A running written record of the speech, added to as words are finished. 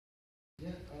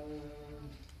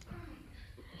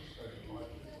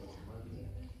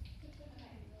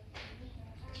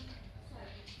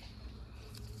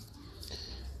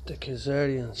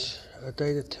Khazarians, are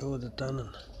they the two of the Dannon?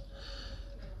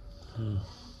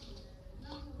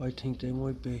 I think they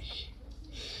might be,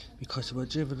 because they were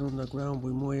driven underground by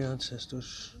my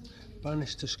ancestors,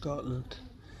 banished to Scotland.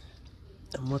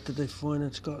 And what did they find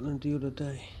in Scotland the other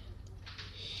day?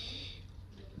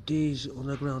 These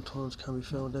underground tunnels can be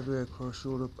found everywhere across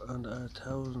Europe, and there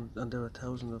are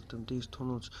thousands of them. These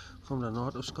tunnels from the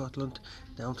north of Scotland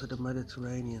down to the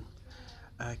Mediterranean.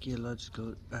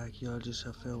 Archaeologists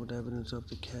have found evidence of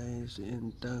the caves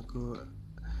in Danko,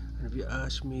 and if you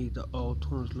ask me, the old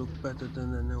tunnels look better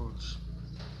than the new ones.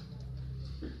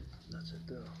 That's it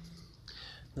there.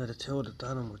 Now the two of the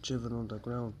Dannon were driven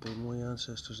underground by my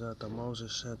ancestors after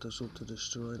Moses sent us up to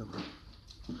destroy them.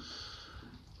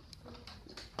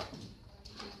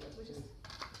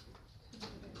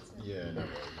 Yeah, no.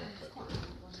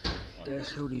 There's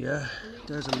who they are.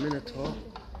 There's a Minotaur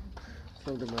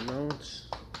from the Minoans,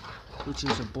 which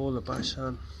is a bull of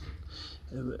Bashan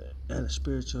and a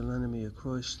spiritual enemy of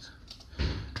Christ.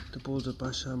 The bulls of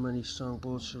Bashan, many strong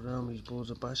bulls surround these bulls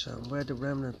of Bashan. Were the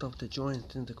remnant of the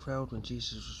giant in the crowd when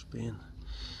Jesus was being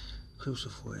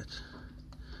crucified?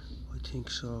 I think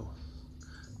so.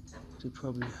 They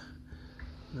probably.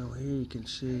 Now here you can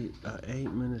see at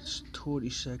 8 minutes 30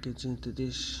 seconds into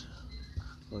this,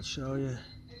 I'll show you.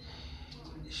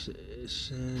 It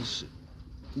says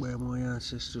where my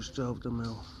ancestors drove them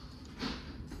out.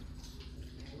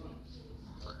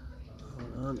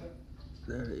 Hold on.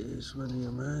 There it is, many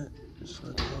a man. It's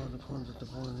not called upon the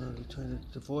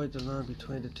divide the land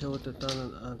between the two of the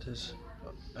Dannon, and his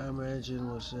armour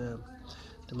engine was the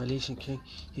Milesian king.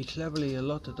 He cleverly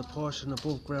allotted the portion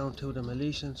above ground to the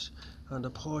Milesians and the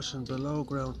portion below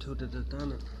ground to the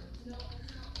Dannon.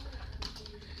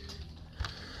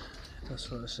 That's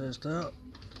what it says there.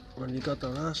 When you got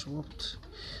their ass whooped,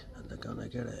 and they're gonna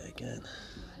get it again.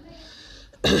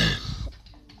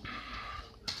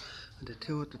 And the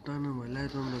two at the Dannon were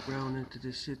led underground into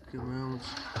the Sitka Mountains.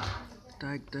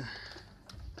 Dagda.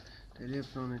 They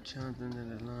lived on enchantment in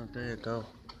the land. There you go.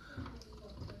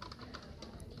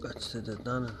 That's the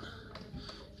Dannon.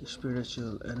 The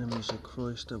spiritual enemies of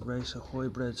Christ, a race of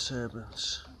hybrid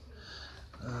serpents.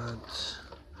 And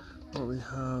what we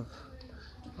have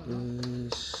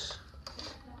is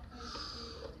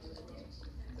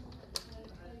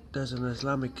there's an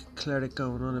Islamic cleric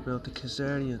going on about the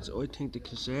Khazarians. I think the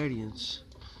Khazarians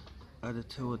are the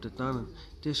two of the Dannon.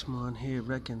 This man here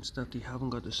reckons that they haven't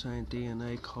got the same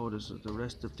DNA code as the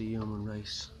rest of the human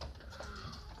race.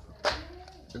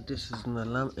 And this is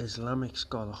an Islamic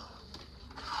scholar.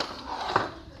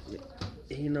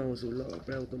 He knows a lot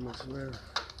about them as well.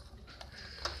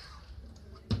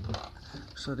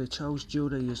 So they chose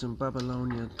Judaism,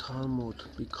 Babylonian Talmud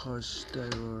because they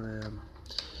were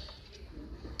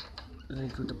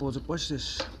linked with the bulls of, watch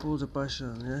this, bulls of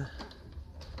Bashan, yeah?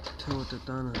 Two of the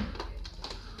Dannon.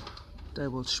 They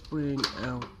will spring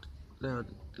out, the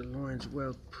lion's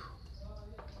whelp,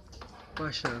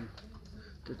 Bashan,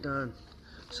 the Dan.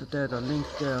 So they're the link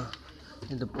there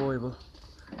in the Bible,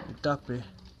 in that bit.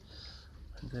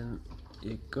 And then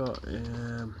you got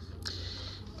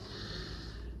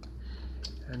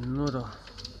another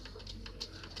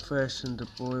verse in the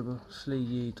Bible, flee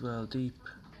ye, dwell deep.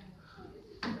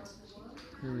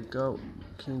 Here we go,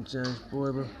 King James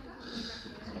Bible.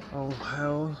 O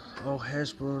howl, O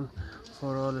Hezbollah,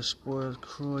 for all is spoiled.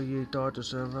 Cry ye,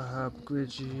 daughters of Rahab,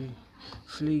 grid ye,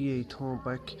 flee ye, turn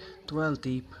back, dwell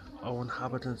deep, O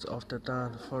inhabitants of the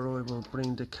Dan, for I will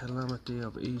bring the calamity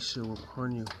of Esau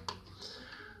upon you.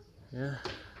 Yeah.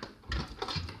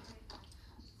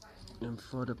 In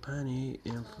for the penny,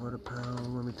 in for the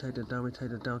pound. When we take it down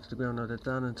to the ground. Now the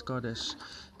Dan and Scottish,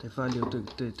 they value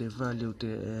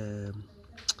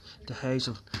the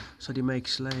hazel, so they make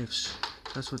slaves.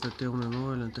 That's what they're doing in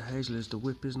Ireland. The hazel is the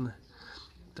whip, isn't it?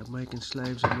 They're making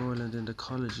slaves in Ireland in the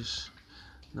colleges.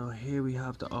 Now here we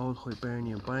have the old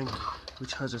Hibernian Bank,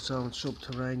 which has its own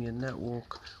subterranean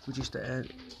network, which is the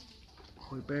end.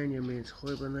 Hibernia means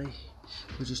hibernate,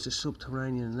 which is the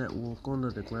subterranean network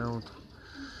under the ground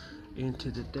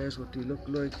into the, there's what they look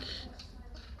like.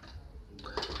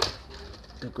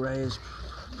 The greys,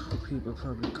 people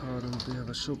probably call them. They have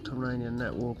a subterranean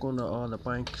network under all the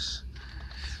banks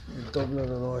in Dublin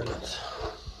and Ireland.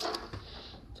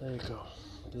 There you go.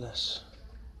 Bless.